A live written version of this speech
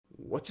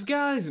What's up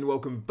guys, and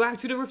welcome back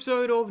to another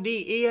episode of the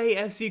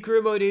EA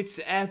Career Mode. It's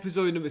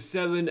episode number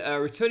 7.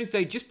 Returning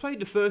today, just played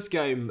the first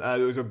game. It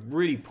was a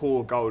really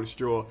poor goal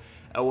draw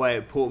away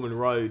at Portman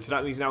Road. So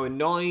that means now with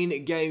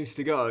 9 games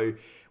to go.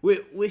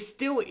 We're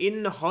still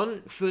in the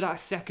hunt for that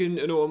second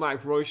and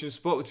automatic promotion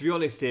spot, but to be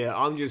honest here,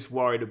 I'm just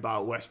worried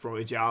about West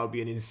Bromwich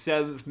Albion in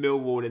 7th,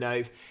 Millwall in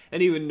 8th,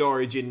 and even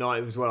Norwich in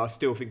 9th as well. I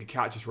still think could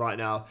catch us right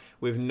now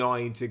with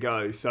 9 to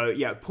go. So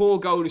yeah, poor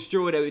goal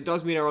destroyed. It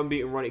does mean our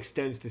unbeaten run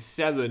extends to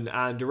 7,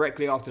 and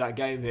directly after that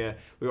game here,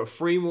 we've got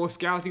 3 more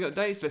scouting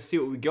updates. Let's see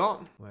what we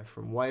got. We're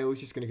from Wales,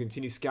 just going to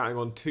continue scouting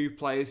on 2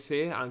 players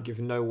here and give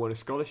no one a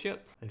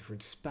scholarship. And from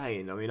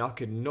Spain, I mean, I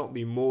could not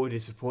be more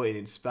disappointed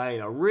in Spain.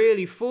 I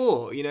really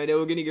thought, you know, they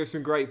were going to give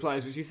some great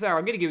players, which to be fair,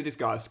 I'm going to give this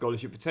guy a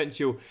scholarship.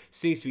 Potential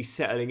seems to be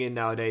settling in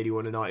now at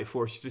 81 and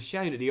 94. It's just a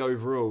shame that the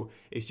overall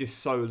is just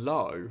so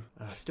low.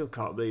 I still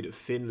can't believe that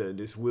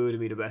Finland is wielding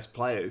me the best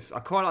players.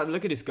 I quite like the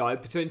look at this guy.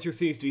 Potential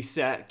seems to be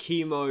set.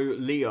 Chemo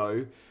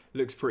Leo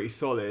looks pretty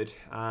solid,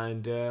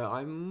 and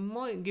I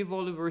might give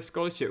Oliver a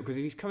scholarship because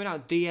if he's coming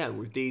out DM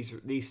with these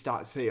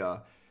stats here,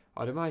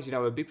 I'd imagine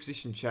have a big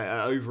position change,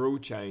 overall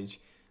change.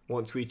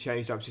 Once we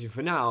change that position.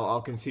 For now,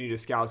 I'll continue the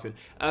scouting.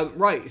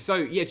 Right, so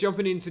yeah,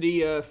 jumping into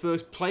the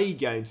first play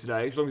game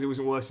today, as long as it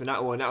wasn't worse than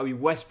that one. That would be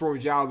West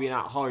Bromwich Albion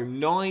at home.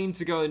 9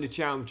 to go in the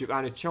championship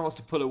and a chance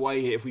to pull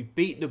away here if we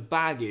beat the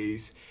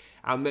Baggies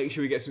and make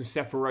sure we get some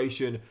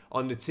separation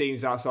on the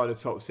teams outside the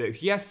top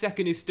 6. Yes,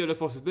 second is still a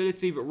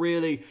possibility, but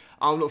really,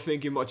 I'm not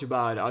thinking much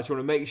about it. I just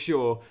want to make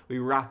sure we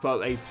wrap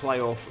up a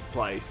playoff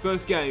place.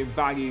 First game,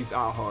 Baggies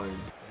at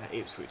home. That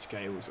Ipswich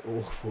game was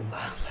awful,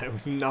 man. There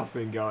was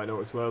nothing going on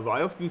whatsoever. But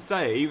I often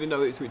say, even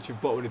though Ipswich are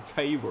bottom of the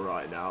table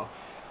right now,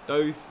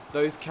 those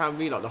can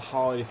be like the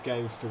hardest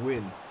games to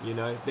win, you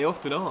know? They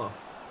often are.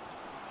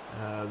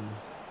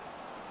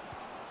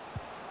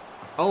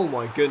 Oh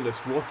my goodness,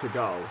 what a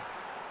goal.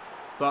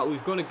 But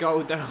we've got a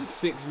goal down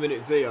 6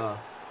 minutes here.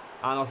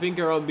 And I think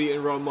our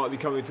unbeaten run might be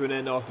coming to an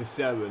end after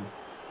 7.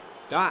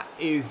 That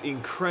is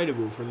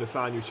incredible from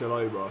Nathaniel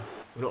Chaloba.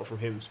 Well, not from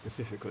him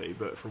specifically,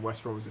 but from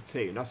West Brom as a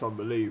team. That's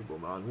unbelievable,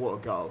 man. What a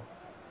goal.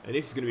 And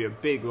this is going to be a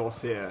big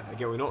loss here.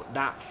 Again, we're not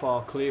that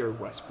far clear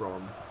of West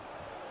Brom.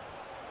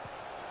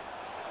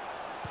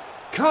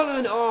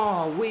 Cullen!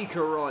 Oh,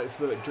 weaker right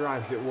foot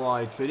drags it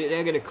wide. So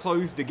they're going to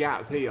close the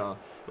gap here.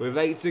 With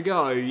 8 to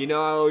go, you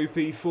know how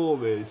OP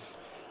form is.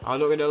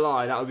 I'm not going to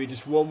lie, that would be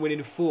just 1 win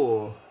in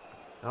 4.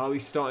 I'll be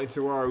starting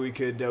to worry we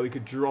could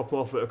drop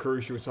off at a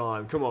crucial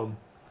time. Come on.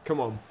 Come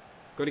on.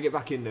 Got to get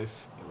back in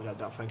this. Yeah, we'll have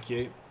that, thank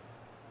you.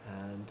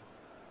 And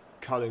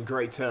Cullen,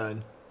 great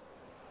turn.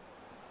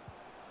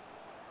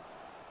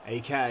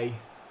 AK.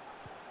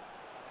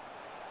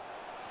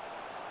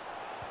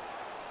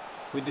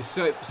 With the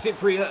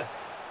Cypriot.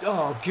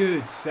 Oh,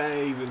 good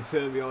save and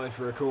turn behind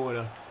for a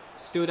corner.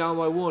 Still down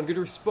by 1. Good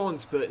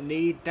response, but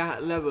need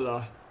that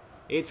leveller.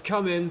 It's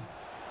coming.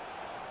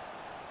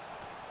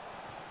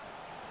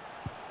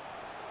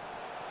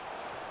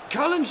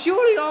 Cullen,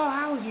 surely. Oh,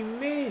 how has he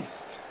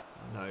missed?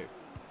 Oh, no.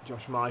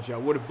 Josh Marja.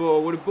 What a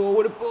ball, what a ball,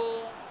 what a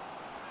ball.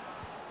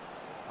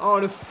 Oh,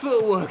 the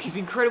footwork is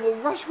incredible.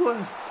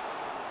 Rushworth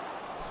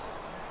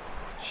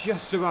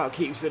just about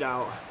keeps it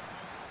out.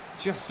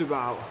 Just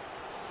about.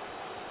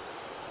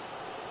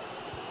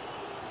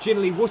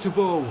 Ginley, what a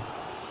ball.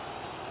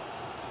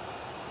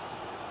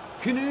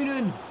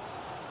 Kanoonan.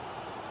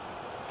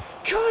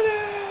 Cullen!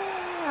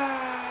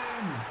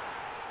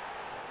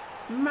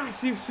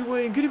 Massive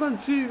swing. Could have gone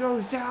 2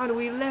 goals down and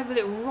we level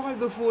it right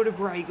before the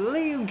break.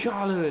 Liam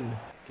Cullen.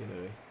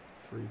 Ginley.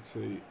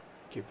 3-2.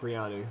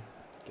 Cipriano.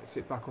 Gets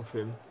it back off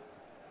him.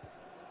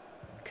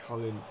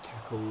 Cullen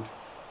tackled.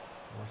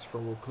 West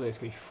Brom will clear. It's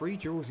going to be 3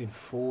 draws in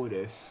 4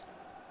 this.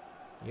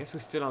 Yes,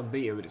 we're still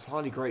unbeaten, but it's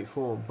hardly great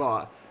form.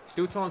 But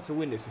still time to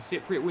win this. The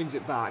Cypriot wins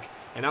it back.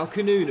 And now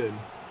Kanoonan.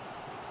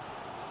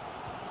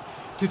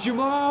 To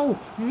Jamal.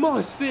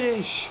 Must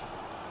finish.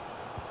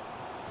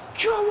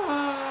 Come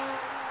on.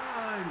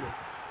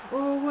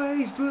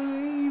 Always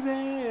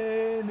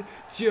believing.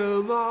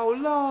 Jamal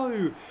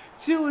Lowe.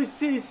 2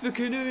 assists for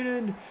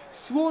Kanoonan.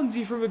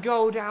 Swansea from a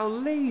goal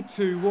down, lead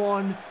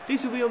 2-1.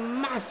 This will be a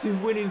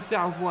massive win in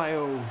South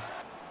Wales.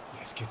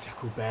 Yes, good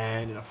tackle,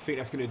 Ben, and I think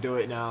that's going to do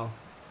it now.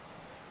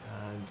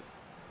 And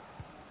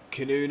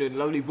Kanoonan,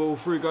 lovely ball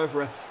through, going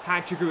for a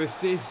hat-trick of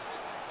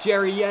assists.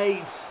 Jerry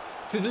Yates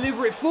to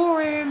deliver it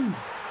for him.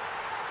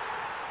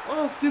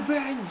 Off the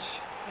bench.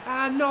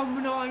 And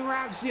number 9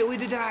 wraps it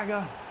with a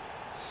dagger.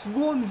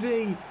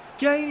 Swansea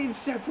gaining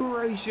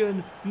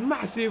separation,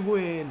 massive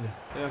win.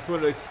 Yeah, it's one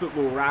of those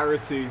football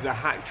rarities, a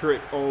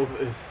hat-trick of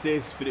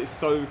assists, but it's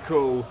so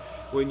cool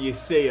when you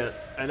see it.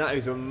 And that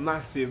is a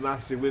massive,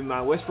 massive win,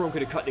 man. West Brom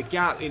could have cut the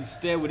gap.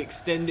 Instead, would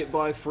extend it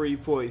by 3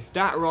 points.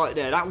 That right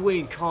there, that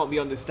win can't be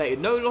understated.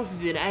 No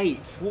losses in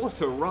 8.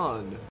 What a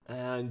run.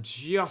 And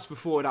just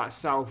before that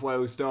South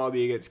Wales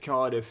derby against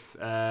Cardiff,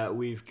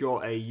 we've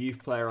got a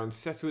youth player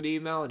unsettled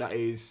email. That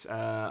is,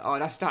 oh,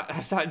 that's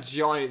that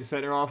giant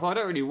centre half. I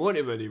don't really want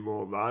him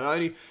anymore, man.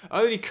 I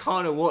only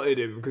kind of wanted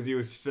him because he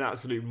was just an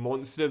absolute monster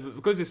monster, but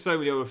because there's so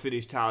many other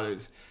Finnish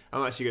talents,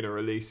 I'm actually going to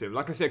release him.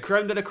 Like I said,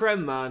 creme de la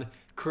creme, man.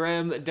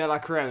 Creme de la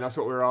creme, that's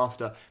what we're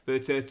after.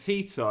 But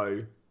Tito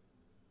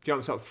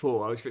jumps up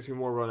 4. I was expecting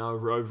more run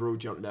overall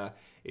jump there.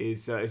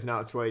 Is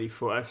now to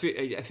 84.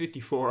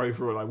 54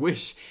 overall. I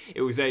wish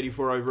it was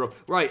 84 overall.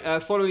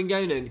 Right, following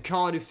game then.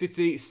 Cardiff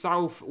City,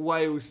 South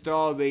Wales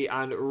Derby,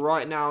 and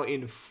right now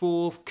in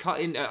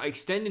 4th,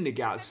 extending the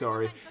gap,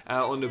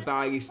 on the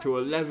baggies to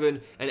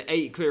 11 and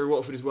 8 clear of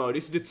Watford as well.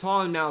 This is the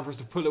time now for us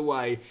to pull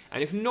away,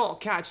 and if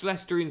not catch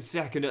Leicester in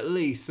 2nd, at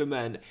least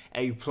cement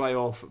a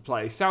playoff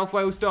place. South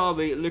Wales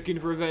Derby looking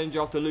for revenge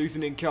after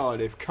losing in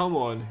Cardiff. Come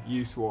on,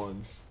 you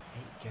Swans.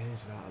 8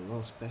 games without a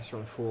loss, best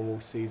run form all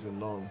season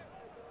long.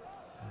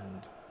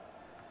 And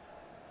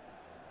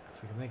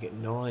if we can make it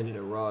 9 in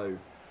a row,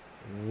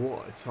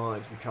 what a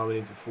time to be coming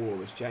into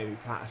form as Jamie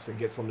Patterson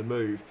gets on the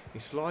move. He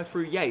slides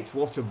through Yates,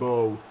 what a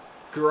ball.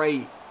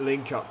 Great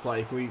link-up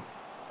play. Can we...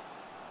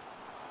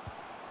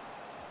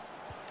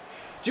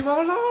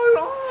 Jamal Lowe!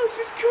 Oh, this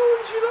is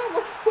cool. You know,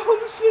 my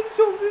phone slipped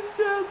off the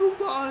circle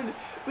button,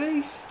 but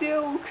he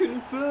still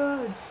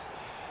converts.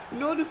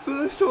 Not the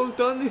first time I've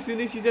done this in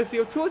this year's FC.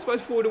 I've talked about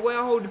before the way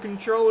I hold the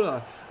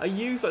controller. I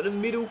use like the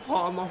middle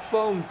part of my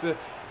phone to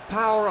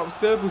power up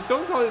circles.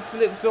 Sometimes it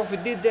slips off.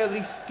 It did there, but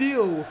he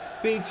still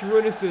beat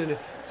Runnison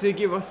to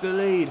give us the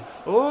lead.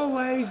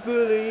 Always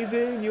believe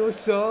in your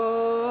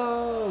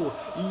soul.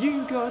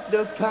 You got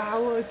the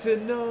power to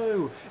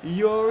know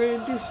you're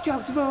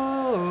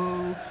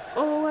indestructible.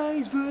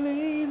 Always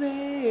believe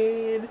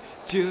in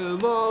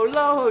Jamal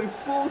Lowe,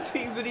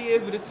 14th of the year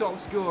for the top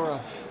scorer.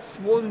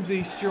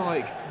 Swansea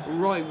strike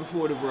right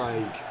before the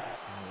break.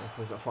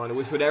 Where's that final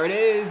whistle? There it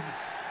is.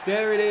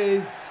 There it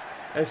is.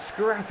 A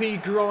scrappy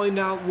grind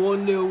out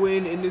 1-0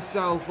 win in the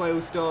South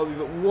Wales Derby,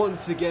 but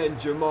once again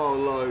Jamal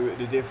Lowe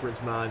the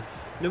difference man.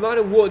 No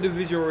matter what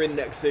division we're in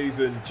next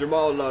season,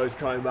 Jamal Lowe is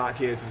coming back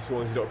here to the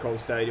Swansea.com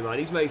stadium, man.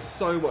 He's made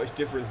so much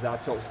difference as our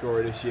top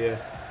scorer this year.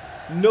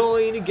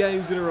 9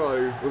 games in a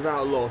row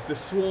without a loss. The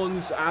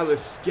Swans have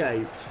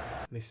escaped.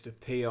 Mr.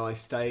 P.I.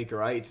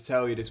 Staker, I hate to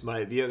tell you this,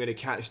 mate, but you're going to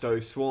catch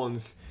those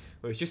Swans.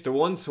 Well, it's just a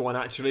 1 swan,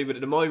 actually, but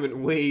at the moment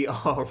we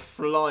are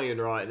flying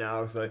right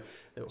now, so...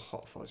 little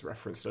Hot Fuzz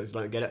reference, those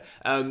don't get it.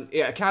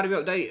 Yeah, Academy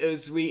update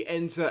as we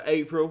enter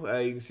April.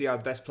 You can see our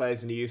best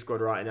players in the youth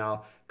squad right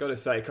now. Got to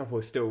say, a couple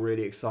are still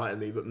really exciting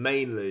me, but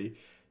mainly...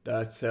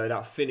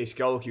 that Finnish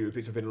goalkeeper we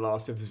picked up in the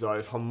last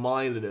episode,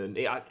 Hamailinen.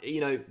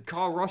 You know,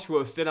 Carl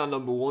Rushworth's still our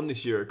 #1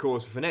 this year, of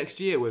course, but for next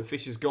year when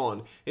Fisher's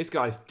gone, this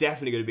guy's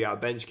definitely going to be our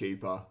bench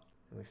keeper.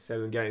 With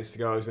 7 games to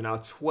go as we're now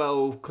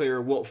 12 clear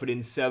of Watford in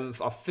 7th.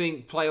 I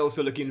think playoffs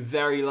are looking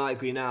very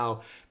likely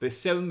now. But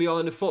 7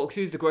 behind the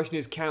Foxes. The question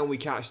is, can we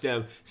catch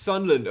them?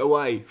 Sunderland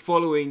away.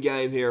 Following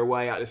game here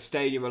away at the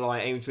Stadium of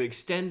Light. Aiming to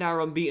extend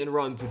our unbeaten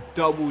run to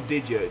double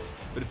digits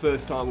for the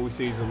first time all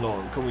season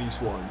long. Come on, you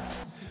Swans.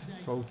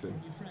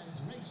 Fulton.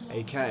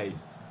 AK.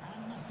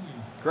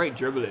 Great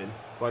dribbling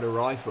by the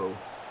rifle.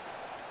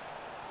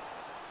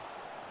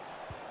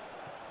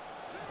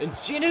 And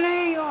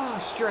Ginelli! Oh,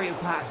 straight at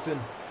Patterson.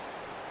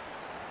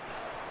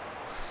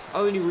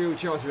 Only real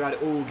chance we've had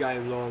it all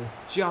game long.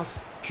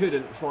 Just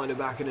couldn't find the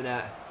back of the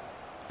net.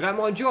 But that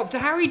might drop to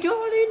Harry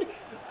Darling.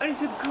 And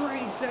it's a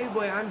great save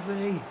by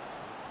Anthony.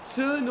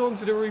 Turned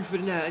onto the roof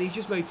of the net and he's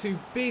just made 2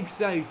 big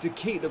saves to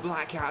keep the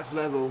Black Cats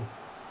level.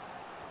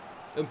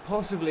 And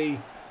possibly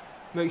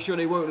make sure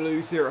they won't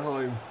lose here at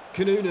home.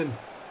 Kanunen.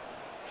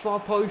 Far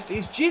post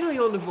is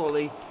Ginelli on the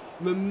volley.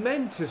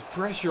 Momentous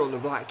pressure on the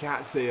Black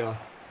Cats here.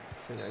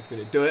 I think that's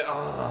going to do it.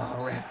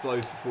 Oh, ref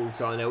blows for full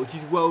time now, which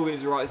is well within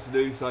his rights to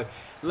do so.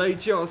 Late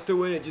chance to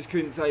win it, just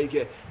couldn't take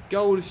it.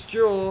 Goal to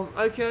straw.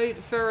 Okay,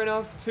 fair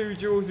enough. 2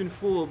 draws in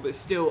 4, but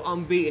still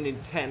unbeaten in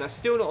 10. That's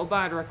still not a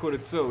bad record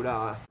at all,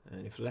 that.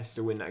 And if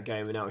Leicester win that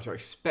game now, which I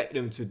expect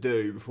them to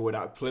do before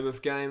that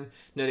Plymouth game,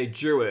 no, they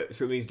drew it,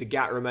 so it means the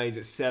gap remains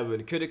at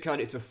 7. Could have cut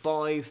it to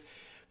 5,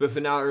 but for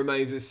now it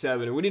remains at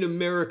 7. And we need a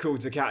miracle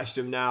to catch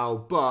them now,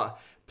 but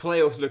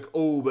playoffs look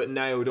all but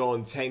nailed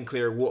on. 10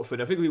 clear of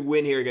Watford. I think if we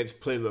win here against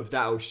Plymouth,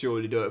 that'll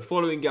surely do it.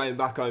 Following game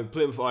back home,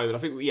 Plymouth over. I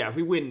think, yeah, if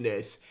we win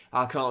this,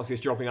 I can't see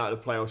us dropping out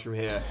of the playoffs from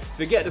here.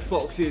 Forget the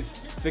Foxes,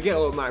 forget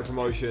automatic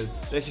promotion.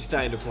 Let's just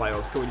stay in the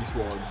playoffs. Come on, you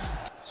Swans.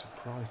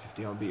 Surprised if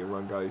the unbeaten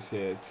run goes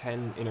here.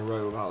 10 in a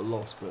row without a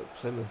loss, but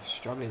Plymouth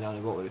struggling down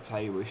the bottom of the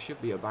table. It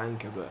should be a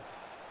banker, but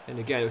then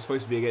again, it was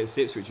supposed to be against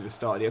Ipswich at the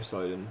start of the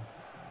episode, and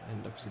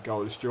ended up as a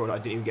goal destroyed I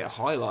didn't even get a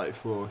highlight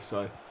for,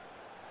 so...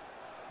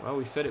 Well,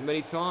 we said it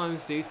many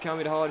times, these can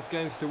be the hardest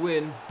games to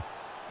win.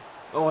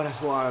 Oh, and that's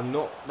why I'm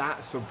not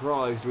that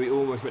surprised we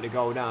almost went to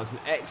goal down. It's an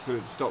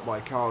excellent stop by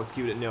Carl to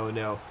keep it at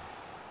 0-0.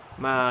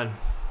 Man,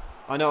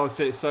 I know I've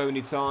said it so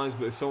many times,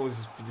 but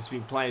someone's just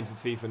been playing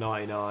since FIFA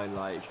 99,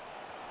 like,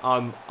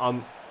 I'm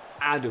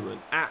adamant,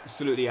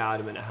 absolutely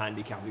adamant a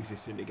handicap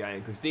exists in the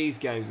game, because these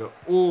games are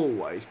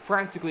always,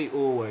 practically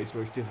always,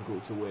 most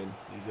difficult to win.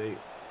 Easy.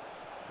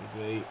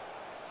 Easy.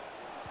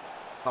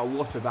 Oh,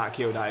 what a back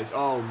heel that is.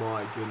 Oh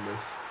my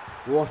goodness.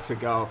 What a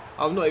goal.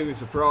 I'm not even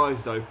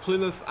surprised though.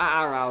 Plymouth at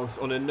our house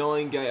on a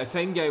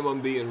 10-game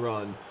unbeaten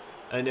run.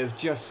 And they've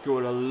just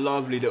scored a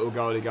lovely little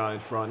goal to go in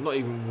front. Not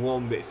even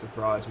one bit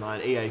surprised,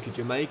 man. EA, could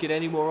you make it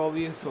any more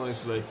obvious,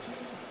 honestly?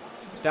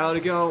 Down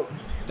a goal.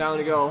 Down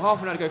a goal.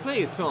 Half an hour to go.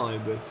 Plenty of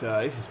time, but this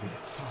has been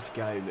a tough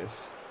game,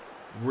 this.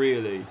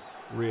 Really,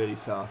 really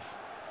tough.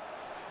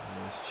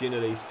 As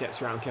Ginnerly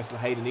steps around Kessler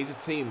Hayden. He's a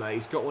teammate.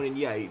 He's got one in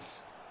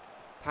Yates.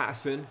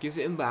 Patterson gives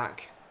it him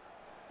back.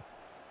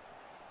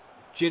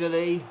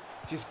 Ginnerly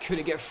just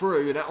couldn't get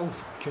through. And that, oh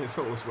my goodness,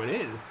 almost went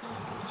in.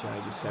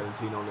 Change of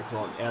 17 on the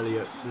clock.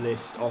 Elliott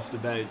List off the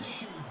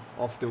bench.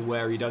 Often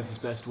where he does his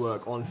best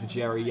work. On for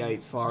Jerry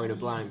Yates, firing a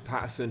blank.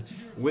 Patterson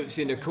whips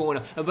in the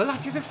corner. And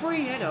Velasquez a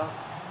free header,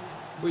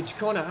 which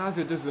Connor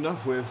Hazard does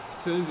enough with.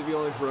 Turns it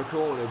behind for a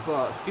corner,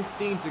 but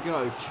 15 to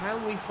go.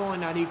 Can we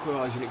find that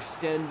equaliser and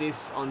extend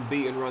this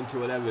unbeaten run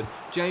to 11?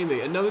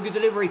 Jamie, another good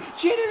delivery.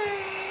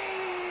 Ginnerly!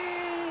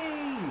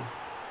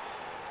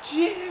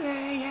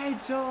 Ginnerly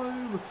heads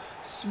home.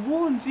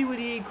 Swansea with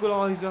the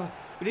equaliser.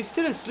 But it's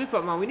still a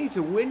slip-up, man. We need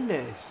to win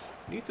this.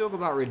 We need to talk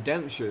about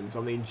redemptions.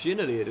 I mean,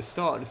 Ginnerly at the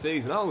start of the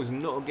season, I was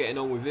not getting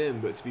on with him.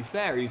 But to be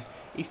fair, he's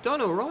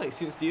done all right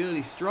since the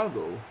early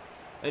struggle.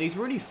 And he's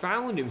really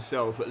found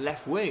himself at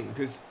left wing.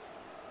 Because,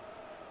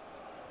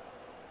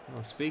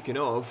 well, speaking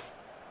of,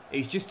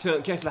 he's just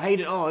turned Kessler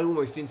Hayden. Oh,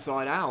 almost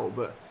inside out.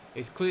 But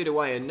it's cleared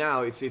away. And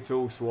now it's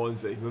all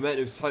Swansea.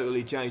 Momentum's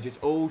totally changed. It's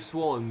all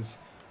Swans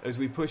as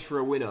we push for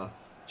a winner.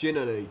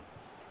 Ginnerly.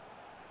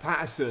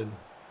 Patterson.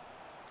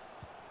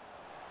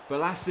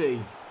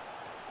 Balassi.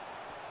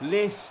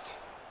 List.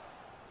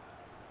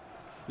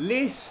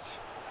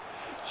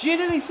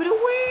 Ginnerly for the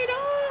win.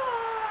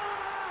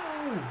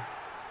 Oh!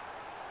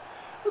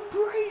 A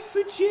brace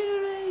for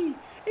Ginnerly.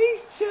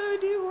 He's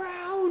turned it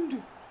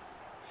round.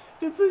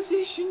 The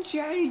position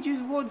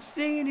changes. What's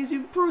seen is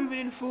improvement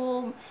in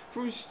form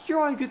from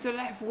striker to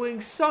left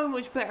wing. So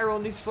much better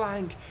on this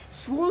flank.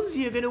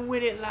 Swansea are going to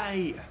win it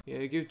late.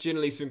 Yeah, give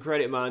Ginnerly some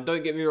credit, man.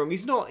 Don't get me wrong.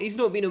 He's not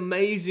been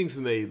amazing for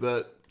me,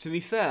 but to be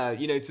fair,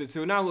 you know,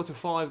 to now got to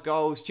 5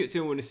 goals, chipped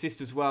in with an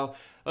assist as well.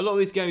 A lot of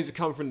these games have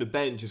come from the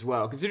bench as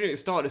well. Considering at the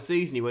start of the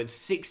season he went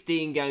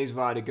 16 games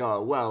without a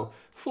goal. Well,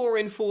 4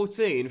 in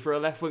 14 for a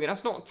left winger.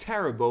 That's not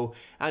terrible.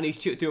 And he's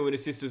chipped in with an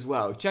assist as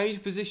well. Change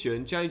of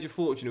position, change of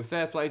fortune, and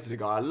fair play to the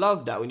guy. I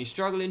love that. When you're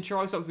struggling,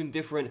 try something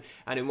different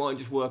and it might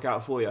just work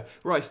out for you.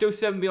 Right, still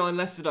 7 behind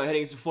Leicester though,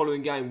 heading into the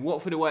following game.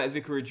 Watford away at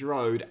Vicarage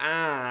Road.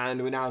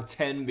 And we're now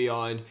 10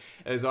 behind,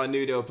 as I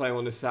knew they were playing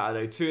on the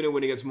Saturday. 2-0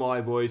 win against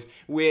my boys.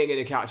 We ain't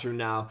going to catch them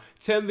now.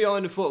 10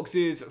 behind the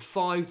Foxes,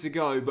 5 to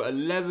go, but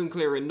 11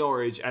 clear in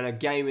Norwich and a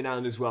game in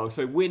hand as well.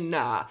 So win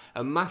that,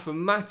 and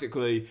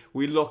mathematically,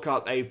 we lock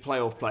up a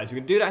playoff place. We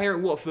can do that here at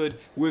Watford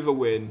with a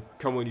win.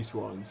 Come on, you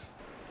Swans.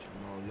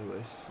 Jamal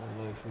Lewis,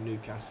 on loan from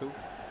Newcastle.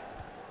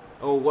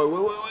 Oh,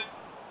 wait.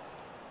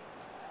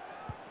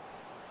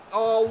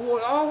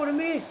 Oh, what a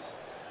miss.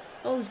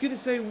 I was going to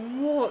say,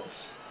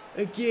 what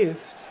a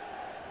gift.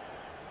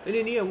 And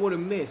in the end, what a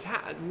miss.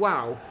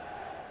 Wow.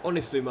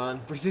 Honestly, man,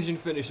 precision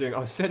finishing.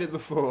 I've said it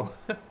before.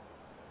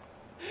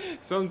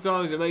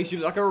 Sometimes it makes you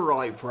look like a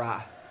right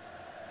prat.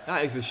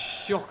 That is a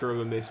shocker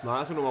of a miss, man.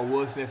 That's one of my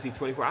worst in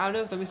FC24. I don't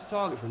know if I missed a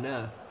target from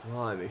there.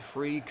 Blimey,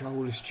 3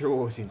 goalless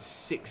draws in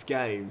 6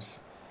 games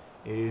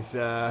is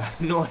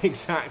not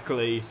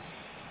exactly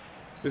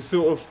the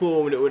sort of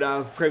form that would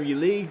have Premier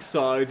League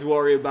sides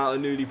worry about a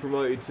newly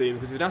promoted team.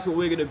 Because if that's what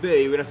we're going to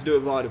be, we're going to have to do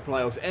it via the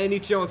playoffs. Any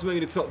chance of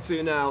making the top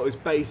 2 now is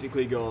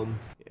basically gone.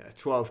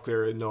 12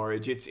 clear in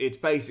Norwich. It's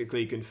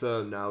basically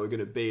confirmed now we're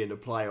going to be in the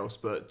playoffs,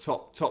 but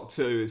top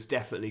 2 is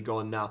definitely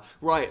gone now.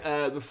 Right,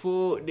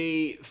 before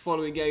the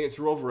following game against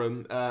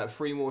Rotherham,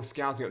 3 more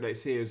scouting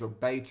updates here. So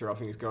Beta, I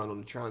think, is going on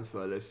the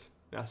transfer list.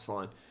 That's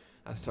fine.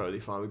 That's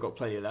totally fine. We've got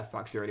plenty of left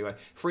backs here anyway.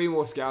 3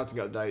 more scouting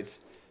updates.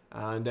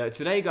 And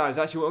today, guys,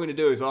 actually what I'm going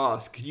to do is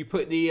ask, could you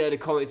put the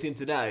comments in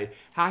today?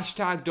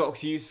 Hashtag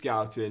Docksy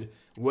Scouting.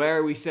 Where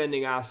are we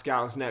sending our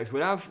scouts next?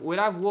 We'll have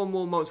 1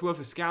 more month's worth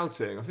of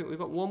scouting. I think we've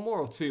got 1 more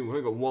or 2 more.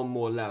 We've got 1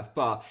 more left.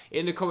 But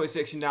in the comment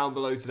section down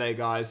below today,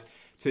 guys,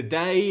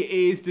 today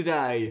is the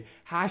day.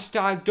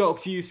 Hashtag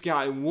Docksy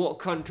Scouting. What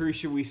country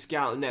should we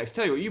scout next?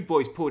 Tell you what, you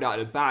boys pulled out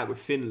of the bag with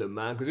Finland,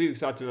 man, because we've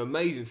had some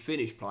amazing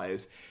Finnish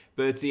players.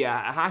 But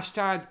yeah,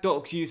 hashtag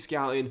Docksy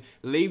Scouting.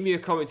 Leave me a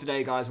comment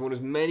today, guys. I want as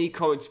many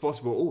comments as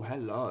possible. Oh,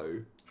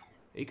 hello.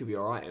 He could be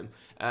alright, him.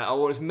 I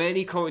want as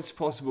many comments as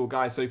possible,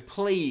 guys. So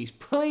please,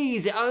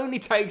 it only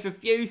takes a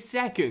few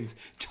seconds.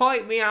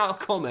 Type me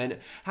out a comment.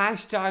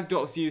 Hashtag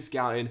Docksy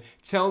Scouting.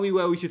 Tell me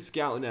where we should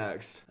scout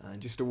next.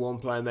 And just a 1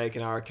 player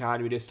making our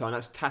academy this time.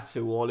 That's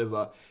Tattoo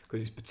Oliver.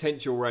 Because his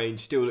potential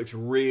range still looks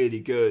really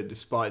good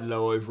despite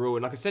low overall.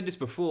 And like I said this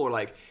before,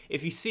 like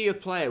if you see a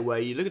player where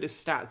you look at the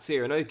stats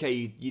here and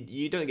okay,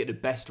 you don't get the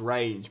best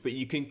range, but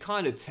you can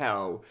kind of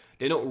tell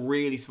they're not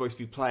really supposed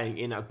to be playing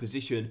in that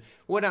position.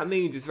 What that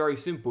means is very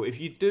simple. If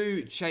you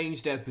do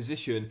change their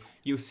position,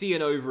 you'll see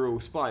an overall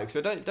spike. So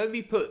don't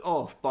be put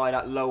off by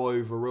that low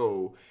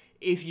overall.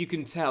 If you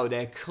can tell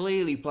they're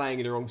clearly playing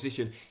in the wrong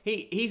position.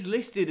 He's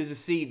listed as a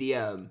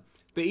CDM.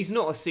 But he's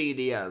not a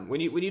CDM.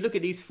 When you look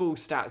at these full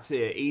stats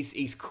here,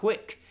 he's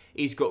quick,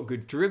 He's got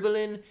good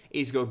dribbling,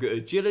 he's got good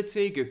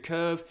agility, good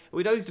curve. And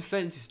with those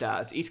defensive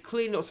stats, he's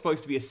clearly not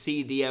supposed to be a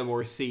CDM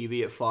or a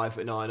CB at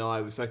 5'9"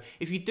 either. So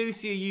if you do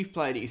see a youth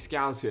player that you're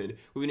scouting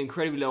with an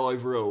incredibly low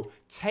overall,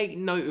 take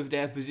note of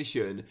their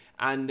position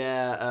and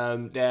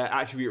their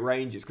attribute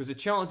ranges, because the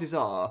chances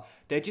are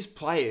they're just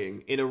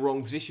playing in a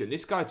wrong position.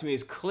 This guy to me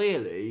is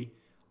clearly,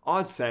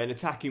 I'd say, an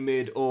attacking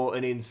mid or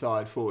an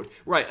inside forward.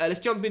 Right, let's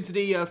jump into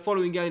the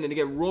following game. And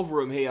again,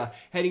 Rotherham here,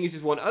 heading into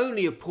this one.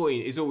 Only a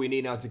point is all we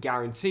need now to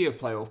guarantee a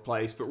playoff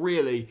place, but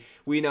really,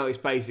 we know it's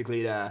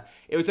basically there.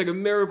 It would take a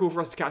miracle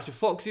for us to catch the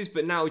Foxes,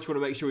 but now we just want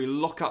to make sure we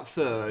lock up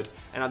third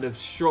and have the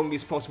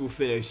strongest possible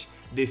finish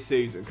this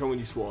season. Come on,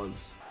 you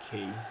Swans.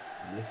 Key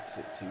lifts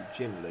it to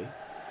Ginley.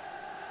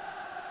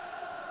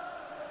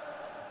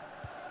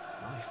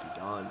 Nicely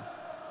done.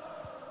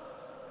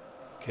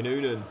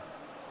 Kanoonan.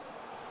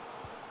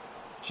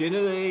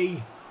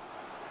 Ginley.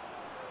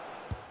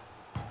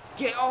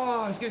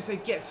 I was going to say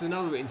gets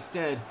another, but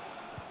instead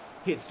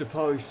hits the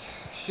post.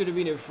 Should have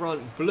been in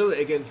front. Blew it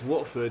against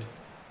Watford.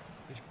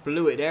 Just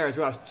blew it there as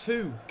well. It's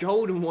 2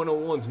 golden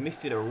one-on-ones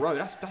missed in a row.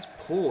 That's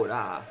poor,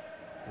 that.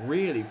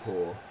 Really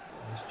poor.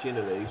 There's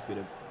Ginley, who's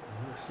been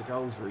amongst the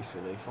goals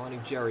recently.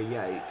 Finding Jerry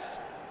Yates.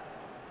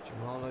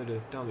 Jamalo,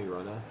 the dummy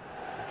runner.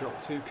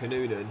 Drop to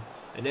Kanoonan.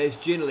 And there's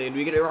Ginley. And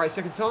we get it right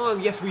second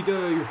time. Yes, we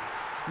do.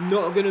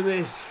 Not going to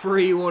miss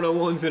 3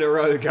 one-on-ones in a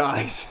row,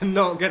 guys.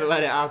 Not going to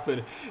let it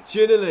happen.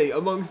 Ginley,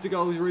 amongst the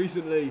goals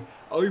recently,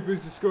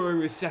 opens the scoring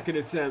with second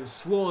attempt.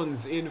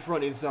 Swans in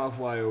front in South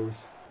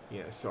Wales.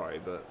 Yeah, sorry,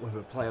 but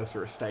whether playoffs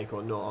are a stake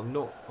or not, I'm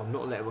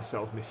not letting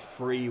myself miss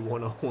 3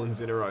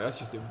 one-on-ones in a row. That's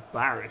just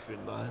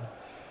embarrassing, man.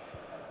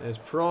 There's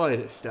pride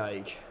at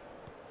stake.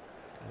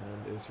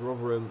 And as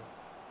Rotherham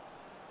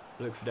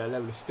look for their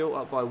level, they're still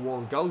up by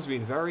 1. Goals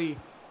been very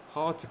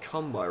hard to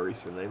come by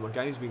recently. My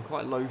game's been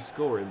quite low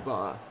scoring,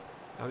 but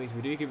that means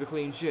we do give a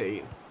clean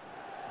sheet.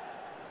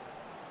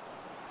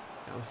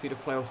 Now we'll see the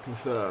playoffs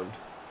confirmed.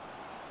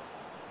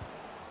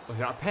 Oh, is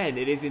that a pen?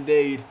 It is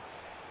indeed.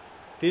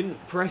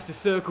 Didn't press the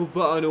circle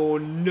button or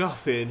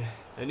nothing.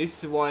 And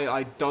this is why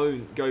I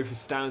don't go for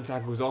stand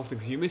tackles often,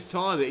 because you miss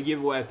time, it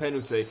give away a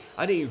penalty.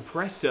 I didn't even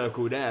press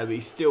circle there, but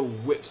he still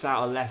whips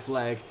out a left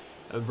leg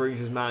and brings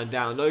his man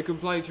down. No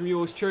complaints from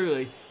yours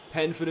truly.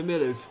 Pen for the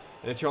Millers.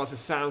 And a chance for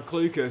Sam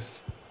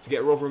Klukas to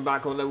get Rotherham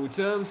back on level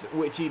terms,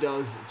 which he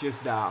does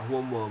just that,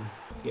 1-1.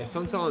 Yeah,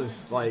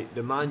 sometimes, like,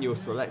 the man you're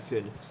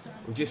selecting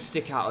will just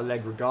stick out a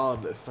leg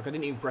regardless. Like, I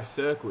didn't even press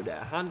circle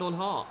there. Hand on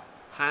heart.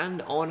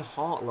 Hand on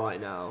heart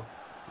right now.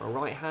 My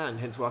right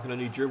hand, hence why I can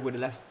only dribble with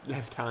the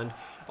left hand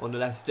on the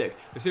left stick.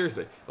 But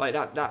seriously, like,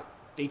 that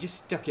he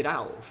just stuck it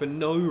out for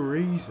no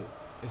reason.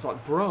 It's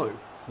like, bro,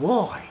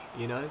 why?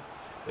 You know?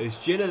 There's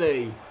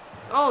Ginley.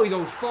 Oh, he's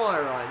on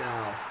fire right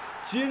now.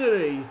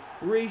 Ginley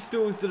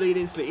restores the lead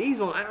instantly. He's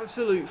on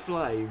absolute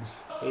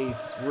flames.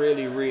 He's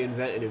really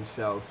reinvented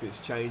himself since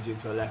changing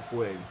to left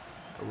wing,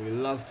 and we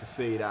love to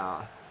see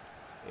that.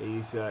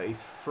 He's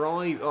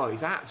thriving. Oh,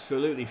 he's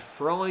absolutely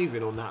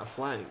thriving on that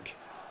flank.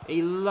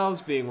 He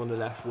loves being on the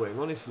left wing,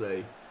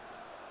 honestly.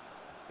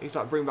 He's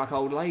like bring back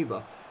old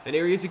Labour. And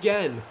here he is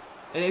again.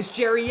 And there's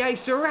Jerry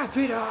Yates to wrap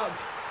it up.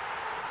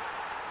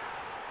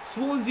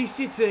 Swansea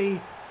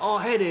City are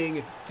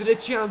heading to the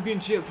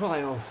Championship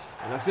playoffs.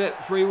 And that's it,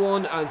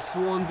 3-1, and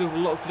Swans have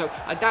locked it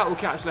up. I doubt we'll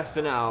catch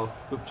Leicester now,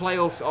 but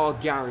playoffs are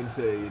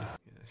guaranteed.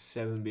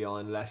 7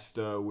 behind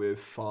Leicester with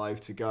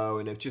 5 to go,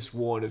 and they've just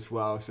won as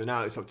well, so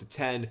now it's up to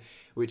 10,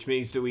 which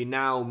means that we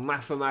now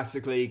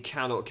mathematically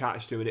cannot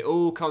catch them, and it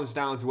all comes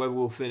down to whether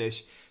we'll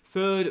finish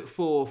 3rd,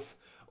 4th,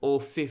 or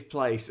 5th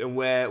place, and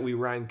where we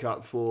rank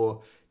up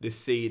for the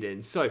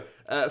seeding. So,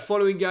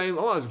 following game,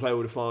 I might as well play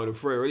all the final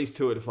 3, or at least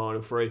 2 of the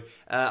final 3.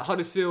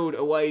 Huddersfield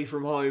away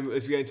from home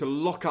as we're going to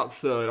lock up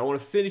 3rd. I want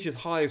to finish as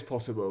high as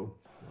possible,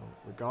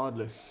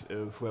 regardless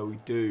of where we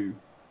do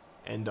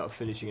end up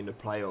finishing in the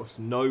playoffs.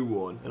 No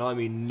one, and I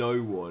mean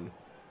no one,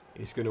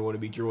 is going to want to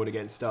be drawn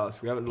against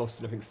us. We haven't lost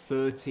in, I think,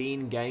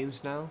 13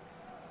 games now.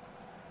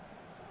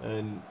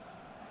 And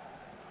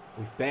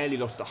we've barely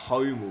lost at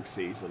home all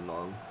season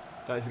long.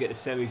 Don't forget the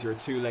semis are a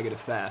 2-legged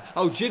affair.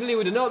 Oh, Ginley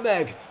with a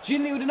nutmeg!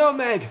 Ginley with a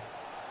nutmeg!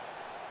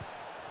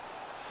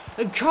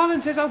 And Colin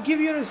says, I'll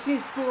give you an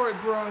assist for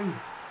it, bro.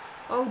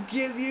 I'll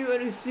give you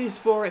an assist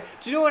for it.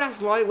 Do you know what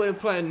that's like when a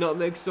player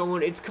nutmegs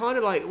someone? It's kind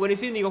of like, when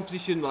it's in the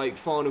opposition, like,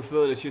 final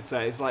third, I should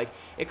say, it's like,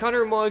 it kind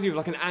of reminds me of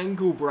like an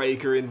ankle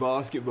breaker in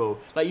basketball.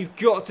 Like, you've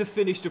got to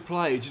finish the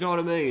play, do you know what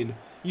I mean?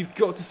 You've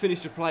got to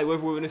finish the play,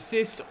 whether with an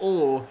assist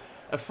or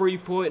a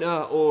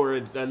 3-pointer or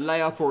a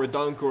layup or a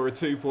dunk or a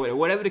 2-pointer.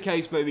 Whatever the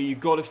case may be, you've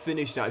got to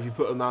finish that if you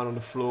put a man on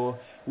the floor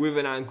with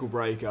an ankle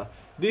breaker.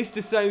 This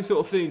the same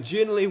sort of thing.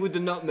 Ginley with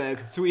the nutmeg,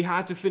 so he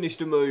had to finish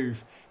the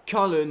move.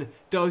 Cullen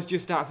does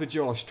just that for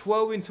Josh.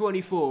 12 in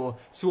 24,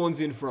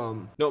 Swans in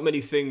front. Not many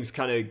things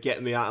kind of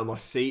get me out of my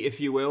seat, if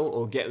you will,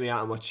 or get me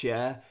out of my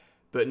chair.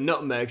 But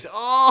nutmegs,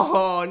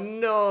 oh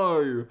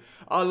no!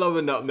 I love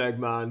a nutmeg,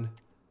 man.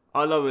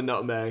 I love a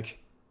nutmeg.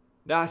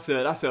 That's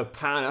a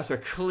pan. That's a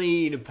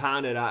clean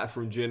pan of that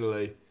from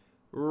Ginley.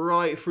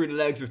 Right through the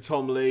legs of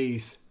Tom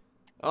Lees.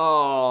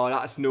 Oh,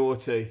 that's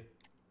naughty.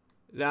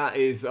 That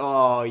is,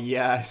 oh,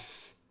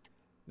 yes.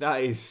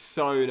 That is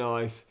so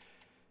nice.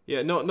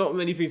 Yeah, not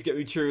many things get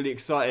me truly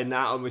excited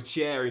now on my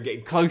chair and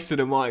getting close to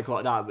the mic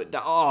like that, but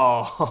that,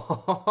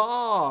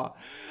 oh,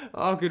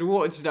 I could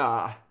watch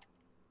that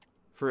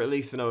for at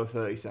least another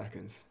 30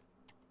 seconds.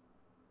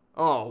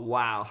 Oh,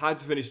 wow. Had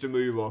to finish the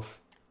move off.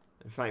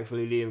 And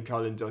thankfully, Liam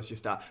Cullen does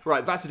just that.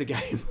 Right, back to the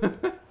game.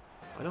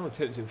 I know I'm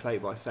tempting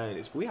fate by saying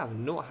this, but we have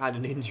not had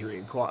an injury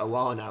in quite a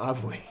while now,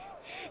 have we?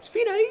 It's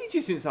been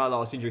ages since our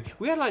last injury.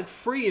 We had like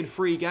 3 in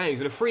 3 games,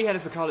 and a free header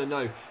for Cullen,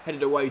 no,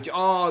 headed away.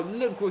 Oh,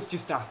 look what's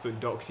just happened,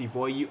 Docksy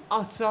boy. You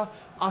utter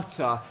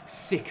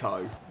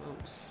sicko.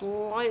 I'm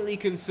slightly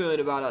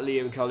concerned about that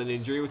Liam Cullen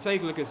injury. We'll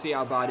take a look and see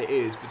how bad it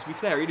is. But to be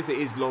fair, even if it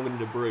is longer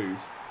than a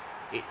bruise,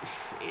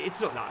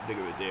 it's not that big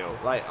of a deal.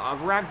 Like,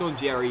 I've ragged on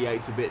Jerry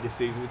Yates a bit this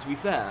season, but to be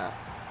fair,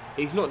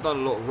 he's not done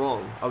a lot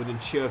wrong other than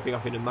chirping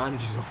up in the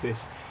manager's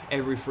office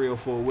every 3 or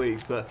 4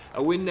 weeks. But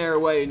a win there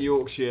away in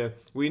Yorkshire.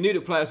 We knew the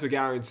playoffs were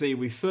guaranteed.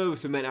 We further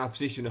cement our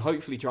position and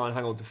hopefully try and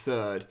hang on to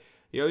 3rd.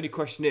 The only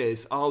question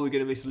is, are we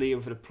going to miss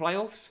Liam for the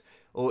playoffs?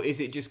 Or is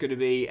it just going to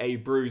be a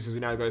bruise as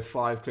we now go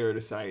 5 clear of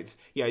the Saints?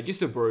 Yeah,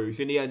 just a bruise.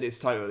 In the end, it's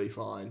totally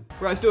fine.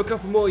 Right, let's do a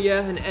couple more, yeah,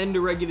 and end the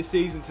regular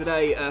season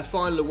today.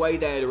 Final away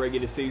day of the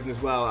regular season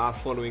as well, our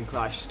following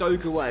clash.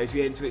 Stoke away as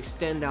we aim to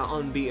extend our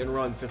unbeaten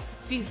run to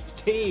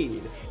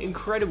 15.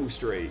 Incredible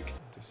streak.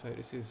 Just say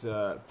this is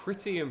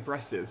pretty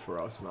impressive for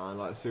us, man.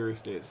 Like,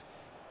 seriously, it's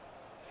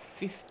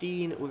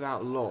 15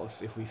 without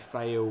loss if we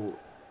fail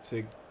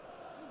to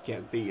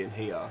get beaten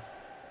here.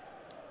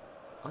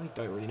 I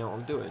don't really know what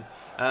I'm doing.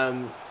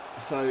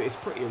 So it's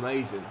pretty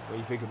amazing when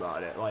you think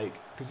about it. Like,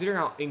 considering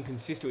how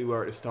inconsistent we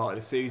were at the start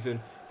of the season,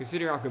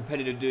 considering how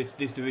competitive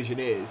this division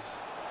is.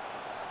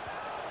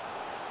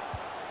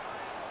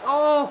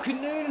 Oh,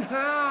 Canoon,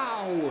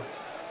 how?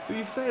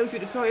 We failed to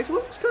hit the target.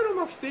 What's going on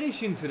with my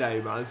finishing today,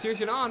 man?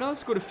 Seriously, I know I've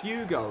scored a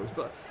few goals,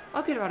 but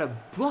I could have had a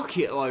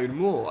bucket load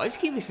more. I just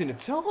keep missing the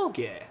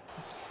target.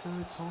 That's the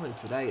 3rd time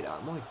today,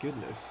 that. My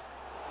goodness.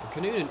 And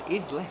Canoon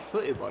is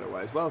left-footed, by the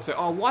way, as well. So,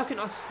 oh, why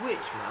couldn't I switch,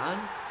 man?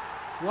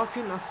 Why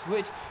couldn't I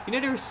switch? You know,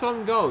 there are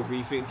some goals where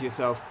you think to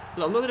yourself,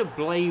 look, I'm not going to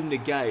blame the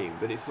game,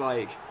 but it's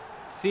like,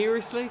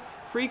 seriously?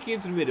 Free kick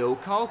into the middle,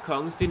 Carl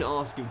comes, didn't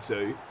ask him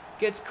to,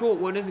 gets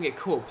caught, well, doesn't get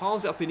caught,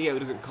 piles it up in the air,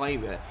 doesn't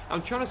claim it.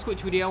 I'm trying to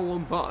switch with the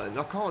L1 button,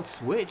 I can't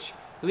switch.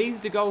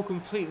 Leaves the goal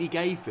completely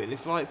gaping.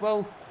 It's like,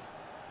 well,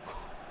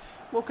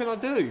 what can I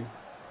do?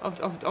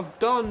 I've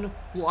done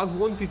what I've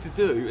wanted to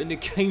do, and the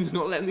game's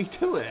not letting me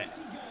do it.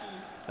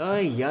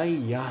 Ay,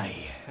 ay, ay.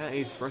 That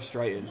is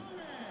frustrating.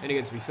 And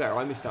again, to be fair,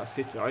 I missed that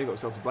sitter. I only got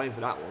myself to blame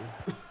for that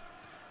one.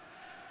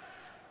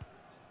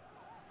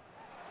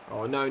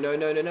 Oh, no, no,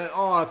 no, no, no.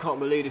 Oh, I can't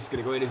believe this is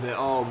going to go in, isn't it?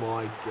 Oh,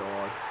 my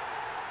God.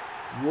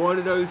 One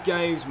of those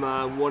games,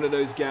 man. One of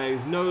those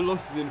games. No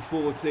losses in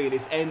 14.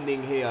 It's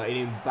ending here in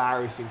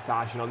embarrassing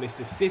fashion. I missed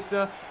a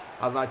sitter.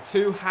 I've had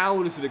 2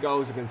 howlers for the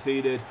goals I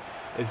conceded.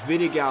 As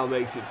Vidigal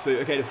makes it 2.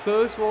 Okay, the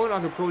first one, I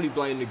could probably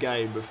blame the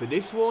game. But for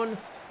this one,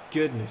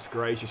 goodness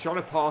gracious. Trying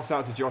to pass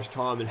out to Josh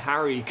Time, and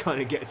Harry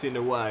kind of gets in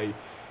the way.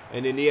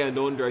 And in the end,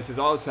 Andre says,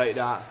 I'll take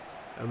that,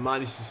 and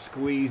managed to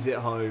squeeze it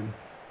home.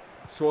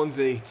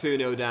 Swansea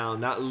 2-0 down.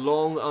 That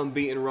long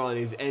unbeaten run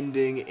is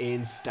ending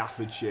in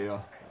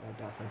Staffordshire.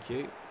 Thank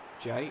you.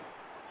 Jay.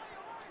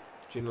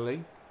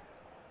 Ginnerly.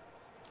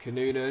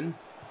 Kanoonan.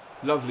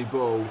 Lovely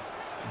ball.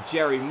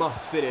 Jerry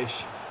must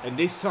finish, and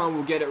this time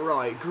we'll get it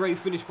right. Great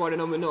finish by the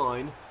number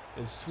 9.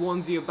 And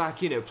Swansea are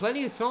back in it.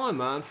 Plenty of time,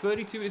 man.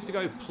 32 minutes to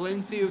go.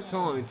 Plenty of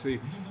time to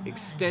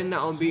extend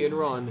that unbeaten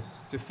run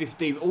to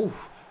 15.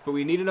 Oof. But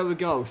we need another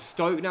goal.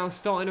 Stoke now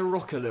starting to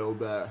rock a little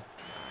bit.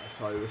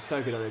 So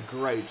Stoke have done a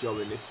great job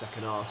in this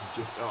second half of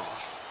just,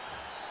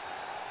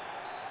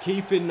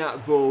 keeping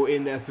that ball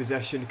in their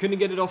possession. Couldn't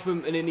get it off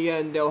them, and in the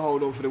end, they'll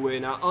hold on for the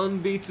win. Our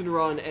unbeaten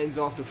run ends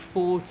after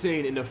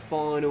 14 in the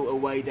final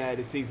away day of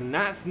the season.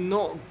 That's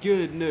not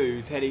good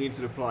news heading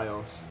into the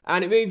playoffs.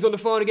 And it means on the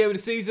final game of the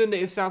season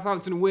that if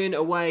Southampton win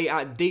away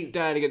at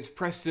Deepdale against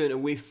Preston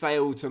and we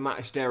fail to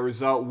match their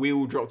result, we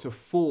will drop to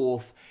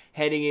 4th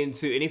heading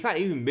into, and in fact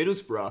even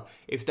Middlesbrough,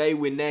 if they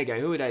win their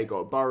game, who have they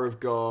got? Borough have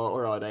got,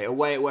 or are they?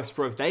 Away at West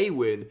Brom, if they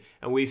win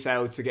and we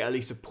fail to get at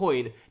least a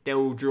point, they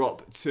will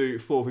drop to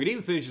 4th. We could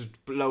even finish as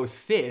low as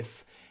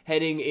 5th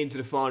heading into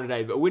the final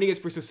day, but a win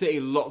against Bristol City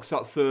locks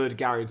up 3rd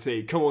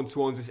guaranteed. Come on,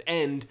 Swans, let's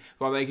end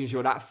by making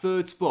sure that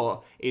 3rd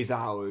spot is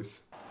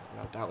ours. We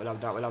love that, we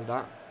love that, we love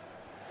that.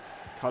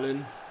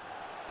 Cullen,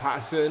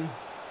 Patterson,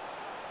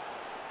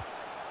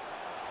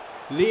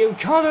 Liam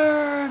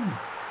Cullen!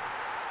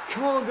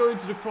 Can't go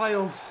into the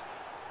playoffs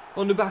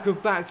on the back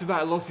of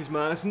back-to-back losses,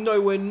 man. That's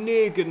nowhere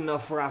near good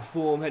enough for our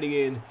form heading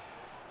in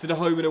to the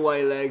home and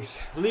away legs.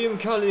 Liam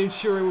Cullen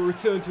ensuring we'll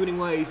return to winning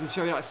ways and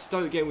showing that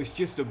Stoke game was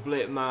just a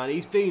blip, man.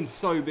 He's been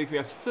so big for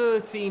us.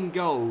 13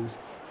 goals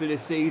for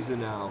this season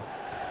now.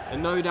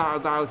 And no doubt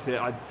about it,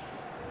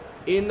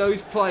 In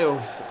those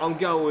playoffs, I'm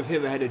going with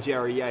him ahead of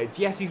Jerry Yates.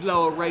 Yes, he's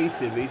lower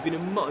rated, but he's been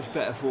in much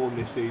better form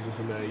this season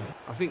for me.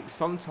 I think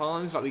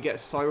sometimes we get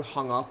so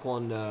hung up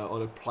on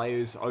a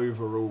player's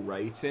overall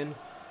rating.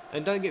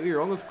 And don't get me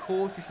wrong, of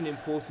course it's an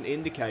important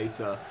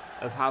indicator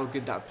of how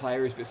good that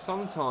player is, but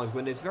sometimes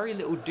when there's very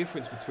little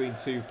difference between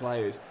two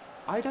players,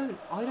 I don't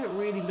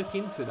really look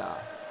into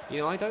that. You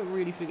know, I don't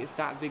really think it's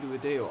that big of a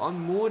deal. I'm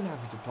more than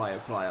happy to play a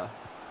player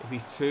if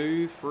he's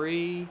 2,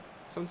 3,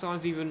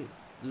 sometimes even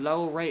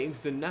lower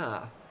ratings than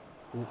that,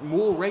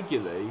 more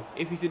regularly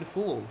if he's in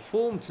form.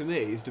 Form to me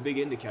is the big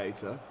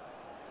indicator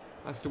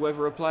as to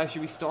whether a player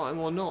should be starting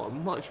or not,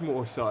 much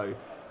more so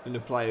than the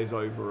player's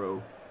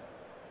overall.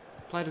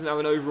 Player doesn't have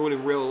an overall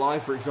in real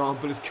life, for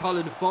example, as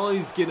Cullen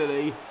finds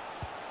Ginnelly.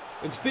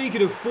 And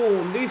speaking of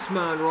form, this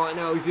man right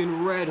now is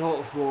in red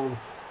hot form.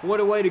 What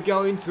a way to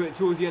go into it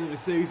towards the end of the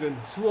season.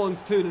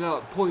 Swans turning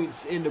up,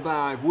 points in the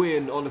bag,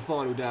 win on the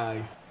final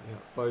day. Yeah,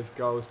 both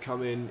goals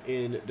come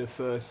in the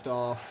first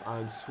half,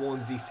 and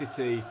Swansea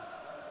City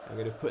are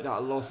going to put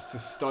that loss to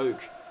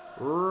Stoke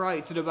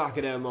right to the back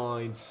of their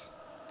minds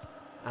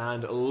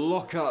and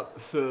lock up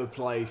third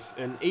place.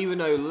 And even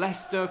though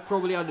Leicester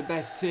probably are the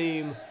best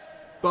team,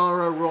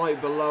 Borough right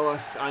below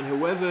us, and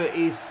whoever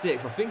is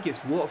sixth, I think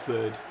it's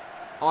Watford,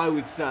 I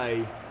would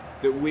say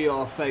that we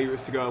are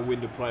favourites to go and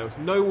win the playoffs.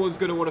 No one's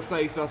going to want to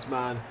face us,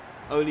 man.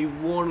 Only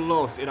one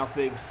loss in, I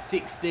think,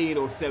 16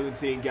 or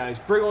 17 games.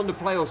 Bring on the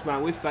playoffs,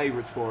 man. We're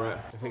favourites for it.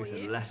 I think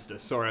it's Leicester.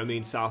 Sorry, I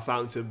mean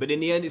Southampton. But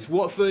in the end, it's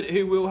Watford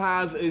who we'll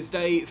have as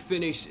they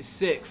finished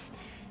 6th.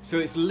 So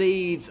it's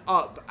Leeds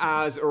up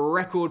as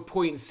record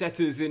point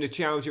setters in the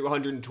Championship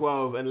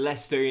 112, and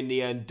Leicester in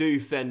the end do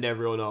fend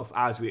everyone off,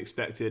 as we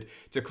expected,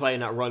 to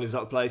claim that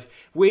runners-up place.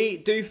 We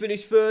do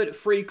finish 3rd,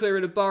 3 clear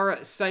of the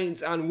Borough,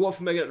 Saints and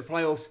Watford making it to the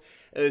playoffs,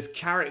 as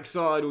Carrick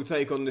side will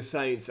take on the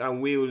Saints,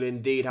 and we will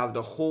indeed have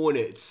the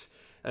Hornets.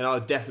 And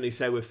I'll definitely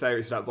say we're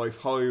favourites for that, both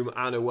home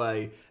and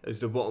away, as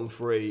the bottom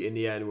 3 in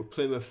the end, with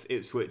Plymouth,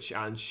 Ipswich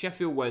and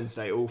Sheffield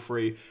Wednesday, all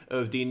 3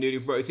 of the newly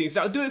promoted teams.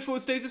 That'll do it for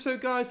today's episode,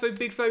 guys. So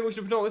big favour watching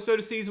the penultimate episode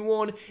of Season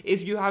 1.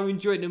 If you have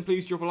enjoyed them,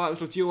 please drop a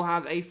like. You'll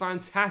have a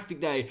fantastic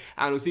day,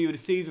 and we'll see you at the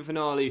season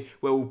finale,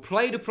 where we'll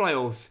play the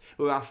playoffs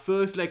with our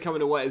first leg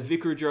coming away at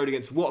Vicarage Road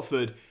against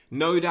Watford.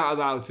 No doubt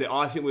about it,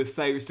 I think we're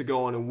favourites to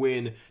go on and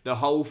win the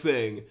whole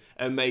thing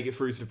and make it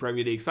through to the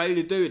Premier League. Failure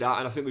to do that,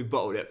 and I think we've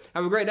bottled it.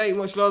 Have a great day,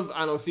 much love,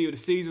 and I'll see you at the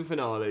season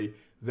finale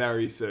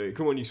very soon.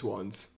 Come on, you Swans.